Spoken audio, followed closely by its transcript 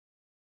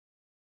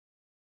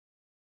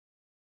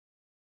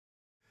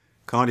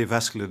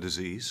Cardiovascular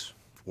disease,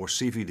 or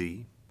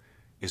CVD,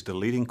 is the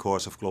leading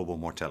cause of global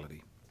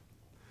mortality.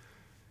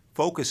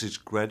 Focus is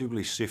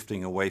gradually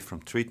shifting away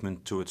from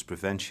treatment to its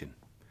prevention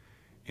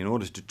in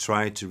order to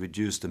try to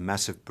reduce the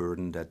massive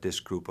burden that this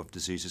group of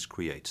diseases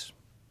creates.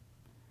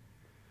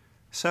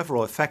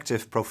 Several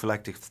effective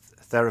prophylactic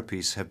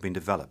therapies have been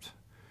developed,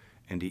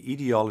 and the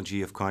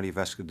etiology of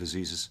cardiovascular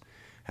diseases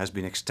has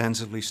been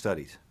extensively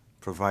studied,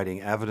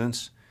 providing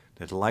evidence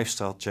that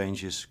lifestyle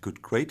changes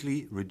could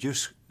greatly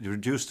reduce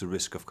the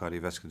risk of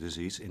cardiovascular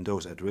disease in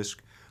those at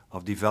risk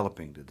of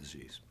developing the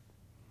disease.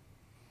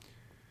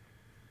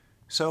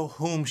 So,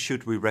 whom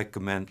should we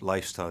recommend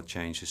lifestyle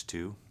changes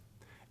to,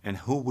 and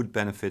who would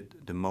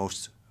benefit the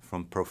most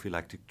from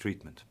prophylactic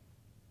treatment?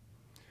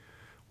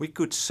 We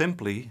could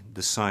simply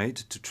decide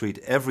to treat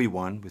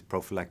everyone with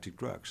prophylactic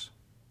drugs,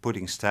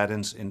 putting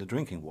statins in the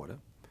drinking water,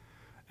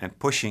 and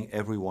pushing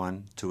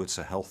everyone towards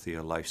a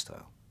healthier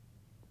lifestyle.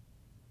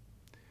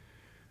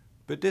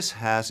 But this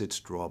has its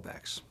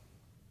drawbacks.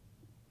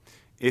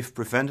 If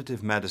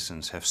preventative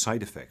medicines have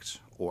side effects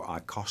or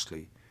are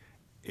costly,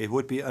 it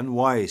would be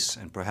unwise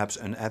and perhaps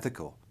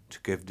unethical to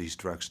give these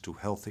drugs to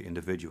healthy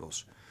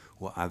individuals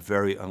who are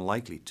very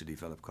unlikely to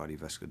develop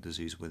cardiovascular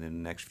disease within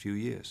the next few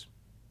years.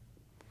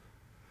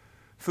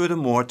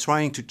 Furthermore,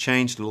 trying to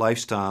change the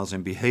lifestyles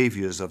and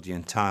behaviors of the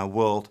entire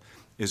world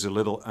is a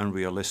little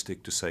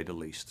unrealistic, to say the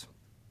least.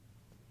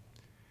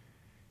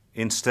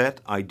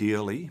 Instead,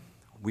 ideally,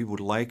 we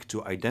would like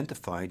to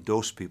identify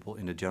those people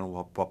in the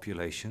general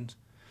population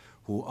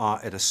who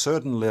are at a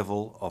certain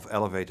level of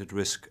elevated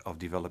risk of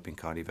developing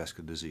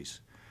cardiovascular disease,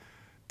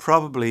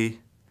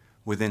 probably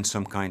within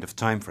some kind of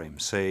time frame,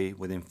 say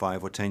within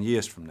 5 or 10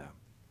 years from now.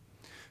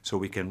 So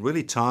we can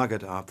really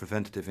target our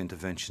preventative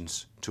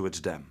interventions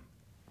towards them.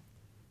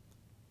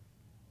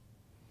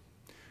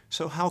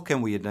 So how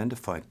can we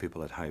identify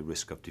people at high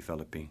risk of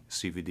developing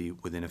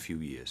CVD within a few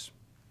years?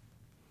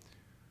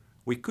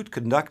 We could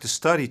conduct a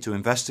study to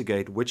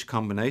investigate which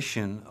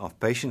combination of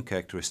patient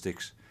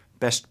characteristics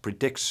best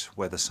predicts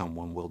whether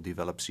someone will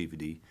develop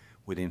CVD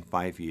within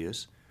 5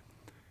 years,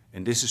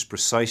 and this is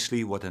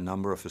precisely what a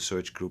number of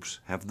research groups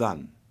have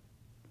done.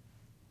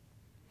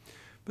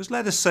 But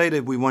let us say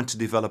that we want to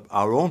develop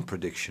our own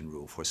prediction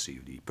rule for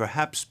CVD,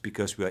 perhaps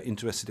because we are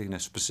interested in a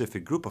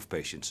specific group of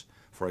patients,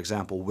 for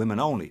example, women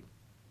only.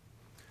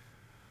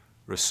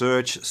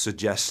 Research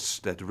suggests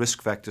that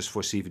risk factors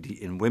for CVD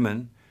in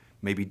women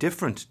may be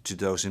different to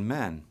those in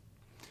men,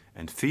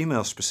 and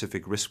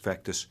female-specific risk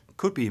factors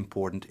could be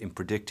important in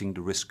predicting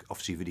the risk of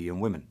CVD in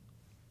women.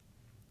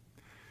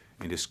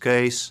 In this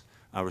case,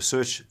 our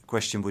research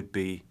question would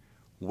be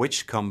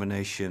which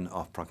combination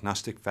of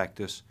prognostic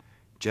factors,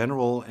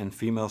 general and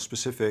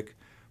female-specific,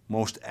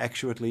 most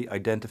accurately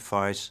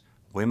identifies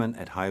women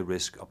at high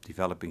risk of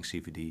developing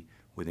CVD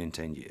within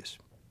 10 years.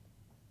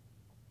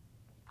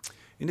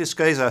 In this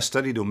case, our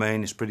study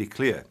domain is pretty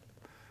clear.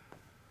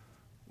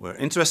 We're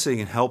interested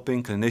in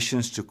helping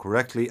clinicians to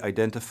correctly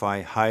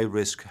identify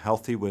high-risk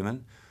healthy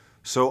women,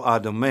 so our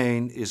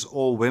domain is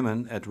all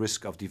women at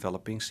risk of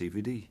developing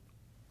CVD.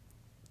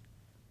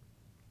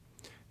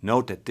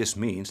 Note that this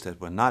means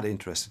that we're not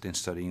interested in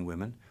studying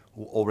women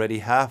who already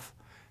have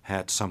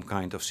had some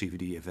kind of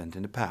CVD event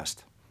in the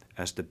past,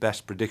 as the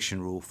best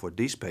prediction rule for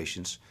these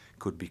patients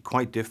could be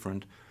quite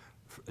different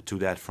to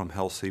that from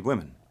healthy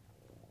women.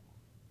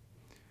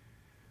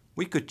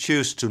 We could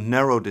choose to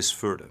narrow this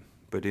further,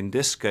 but in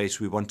this case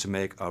we want to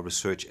make our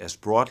research as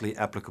broadly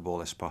applicable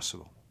as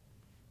possible.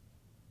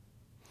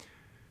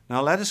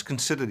 Now let us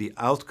consider the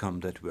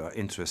outcome that we are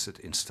interested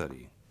in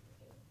studying.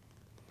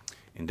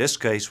 In this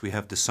case, we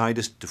have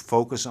decided to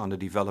focus on the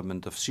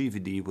development of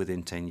CVD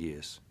within 10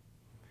 years.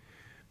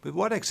 But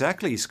what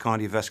exactly is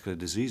cardiovascular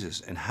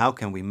diseases and how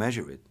can we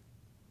measure it?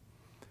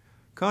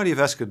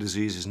 Cardiovascular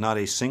disease is not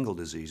a single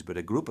disease, but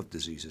a group of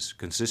diseases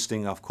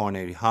consisting of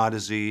coronary heart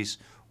disease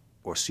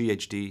or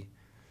CHD,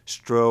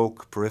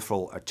 stroke,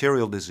 peripheral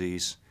arterial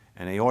disease,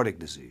 and aortic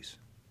disease.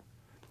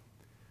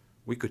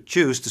 We could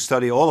choose to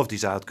study all of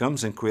these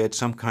outcomes and create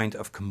some kind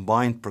of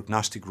combined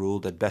prognostic rule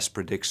that best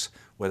predicts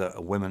whether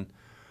a woman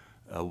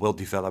will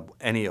develop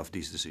any of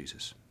these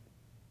diseases.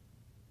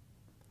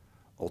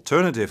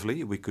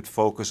 Alternatively, we could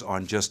focus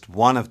on just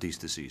one of these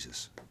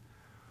diseases,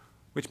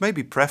 which may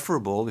be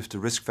preferable if the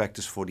risk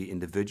factors for the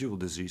individual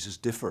diseases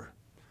differ,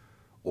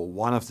 or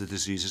one of the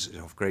diseases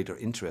is of greater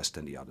interest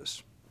than the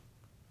others.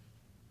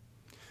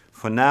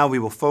 For now, we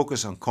will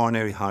focus on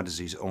coronary heart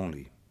disease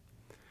only,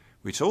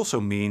 which also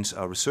means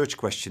our research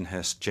question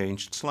has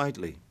changed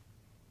slightly.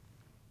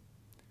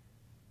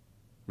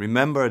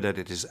 Remember that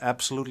it is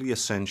absolutely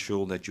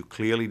essential that you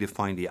clearly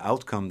define the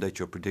outcome that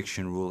your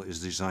prediction rule is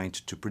designed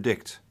to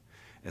predict,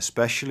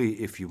 especially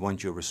if you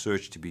want your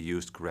research to be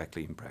used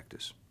correctly in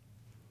practice.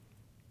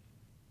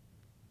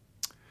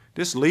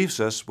 This leaves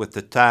us with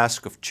the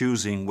task of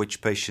choosing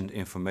which patient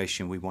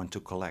information we want to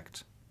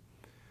collect.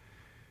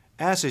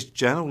 As is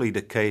generally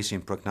the case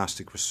in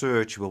prognostic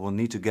research, we will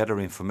need to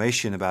gather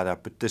information about our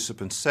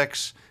participants'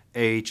 sex,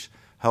 age,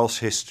 health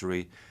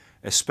history,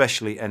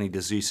 especially any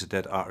diseases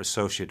that are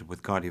associated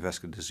with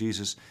cardiovascular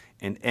diseases,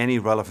 and any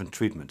relevant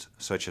treatment,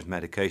 such as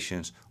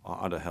medications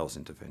or other health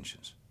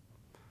interventions.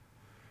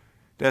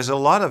 There's a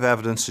lot of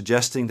evidence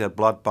suggesting that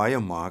blood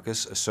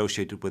biomarkers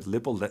associated with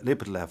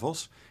lipid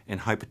levels and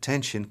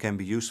hypertension can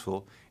be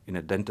useful in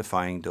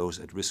identifying those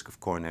at risk of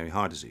coronary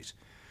heart disease.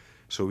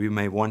 So we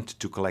may want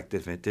to collect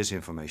this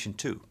information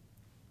too.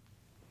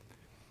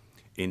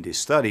 In this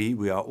study,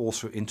 we are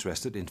also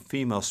interested in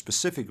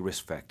female-specific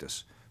risk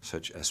factors,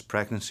 such as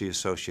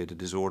pregnancy-associated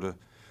disorder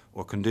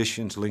or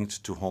conditions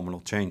linked to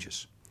hormonal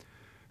changes.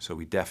 So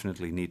we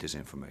definitely need this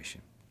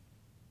information.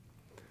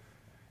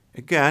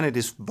 Again, it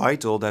is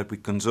vital that we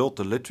consult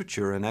the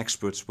literature and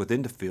experts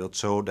within the field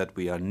so that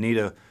we are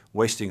neither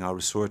wasting our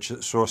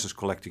resources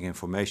collecting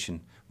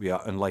information we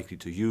are unlikely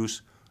to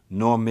use,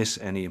 nor miss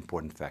any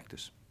important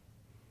factors.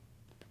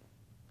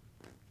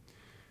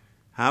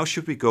 How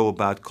should we go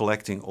about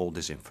collecting all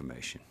this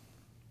information?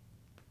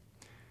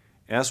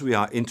 As we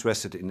are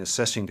interested in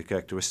assessing the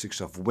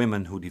characteristics of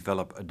women who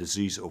develop a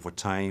disease over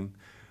time,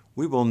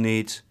 we will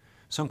need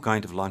some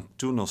kind of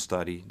longitudinal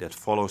study that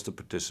follows the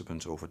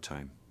participants over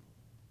time.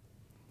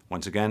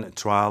 Once again, a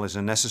trial is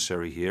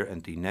unnecessary here,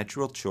 and the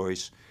natural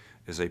choice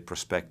is a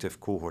prospective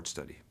cohort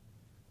study.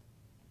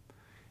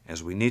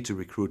 As we need to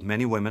recruit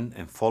many women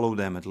and follow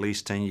them at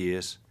least 10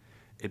 years,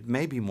 it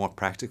may be more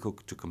practical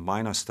to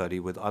combine our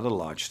study with other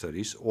large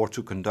studies or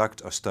to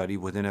conduct our study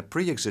within a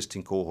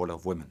pre-existing cohort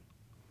of women.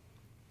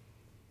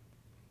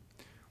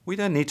 We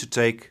then need to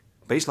take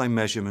baseline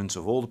measurements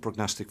of all the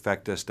prognostic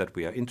factors that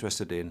we are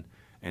interested in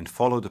and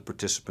follow the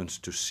participants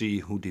to see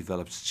who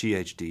develops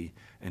GHD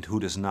and who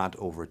does not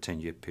over a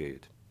 10-year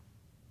period.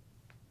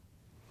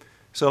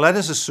 So let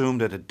us assume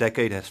that a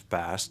decade has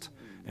passed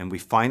and we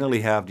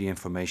finally have the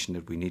information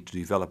that we need to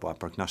develop our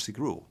prognostic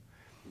rule.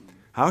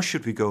 How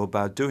should we go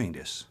about doing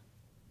this?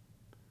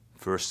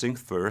 First thing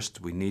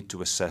first, we need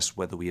to assess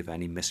whether we have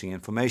any missing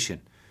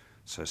information,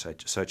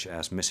 such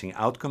as missing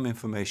outcome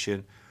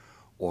information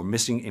or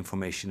missing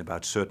information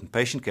about certain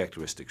patient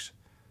characteristics,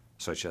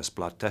 such as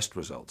blood test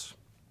results.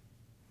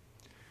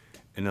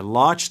 In a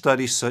large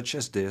study such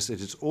as this,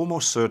 it is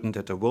almost certain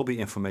that there will be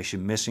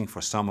information missing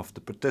for some of the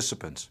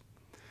participants.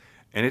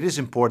 And it is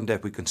important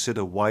that we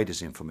consider why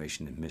this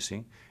information is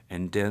missing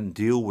and then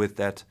deal with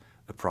that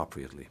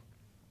appropriately.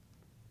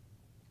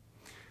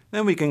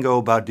 Then we can go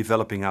about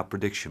developing our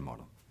prediction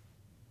model.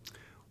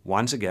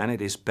 Once again,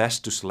 it is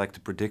best to select the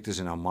predictors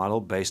in our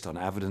model based on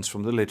evidence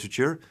from the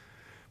literature,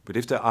 but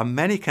if there are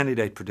many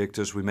candidate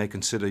predictors, we may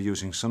consider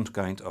using some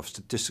kind of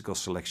statistical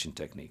selection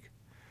technique,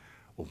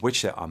 of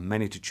which there are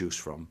many to choose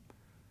from,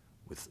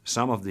 with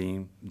some of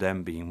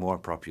them being more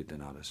appropriate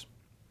than others.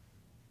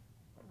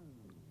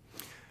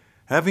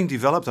 Having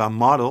developed our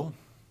model,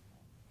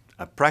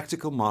 a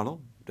practical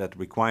model that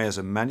requires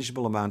a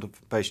manageable amount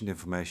of patient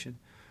information,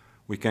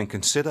 we can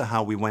consider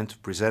how we want to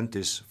present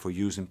this for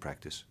use in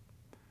practice.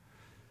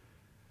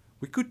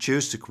 We could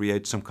choose to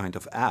create some kind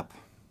of app,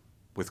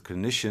 which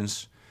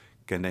clinicians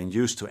can then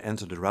use to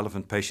enter the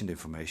relevant patient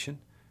information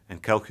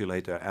and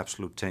calculate their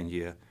absolute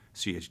 10-year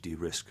CHD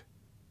risk.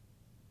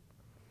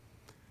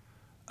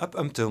 Up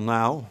until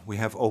now, we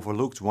have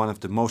overlooked one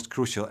of the most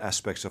crucial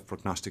aspects of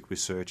prognostic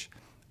research,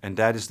 and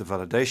that is the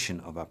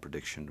validation of our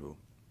prediction rule.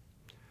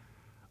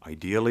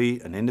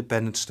 Ideally, an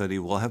independent study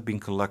will have been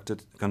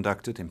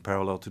conducted in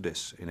parallel to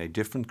this, in a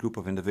different group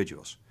of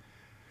individuals,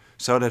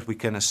 so that we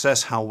can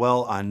assess how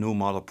well our new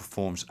model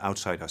performs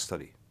outside our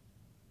study.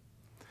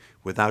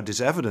 Without this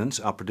evidence,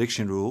 our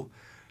prediction rule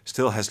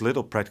still has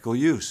little practical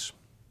use,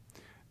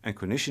 and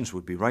clinicians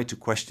would be right to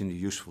question the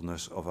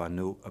usefulness of our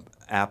new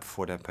app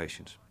for their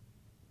patients.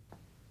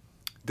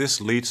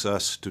 This leads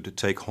us to the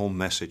take-home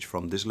message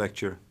from this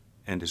lecture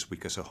and this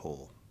week as a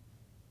whole.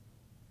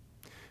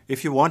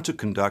 If you want to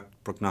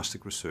conduct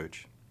prognostic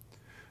research,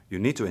 you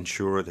need to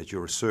ensure that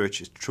your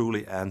research is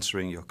truly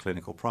answering your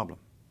clinical problem.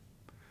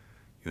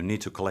 You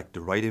need to collect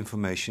the right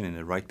information in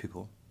the right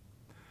people,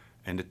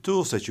 and the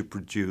tools that you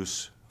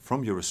produce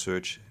from your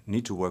research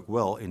need to work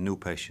well in new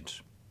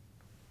patients.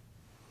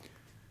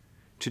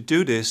 To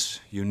do this,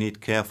 you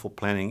need careful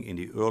planning in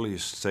the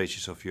earliest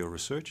stages of your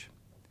research,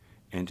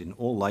 and in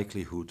all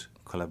likelihood,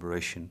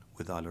 collaboration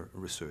with other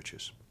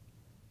researchers.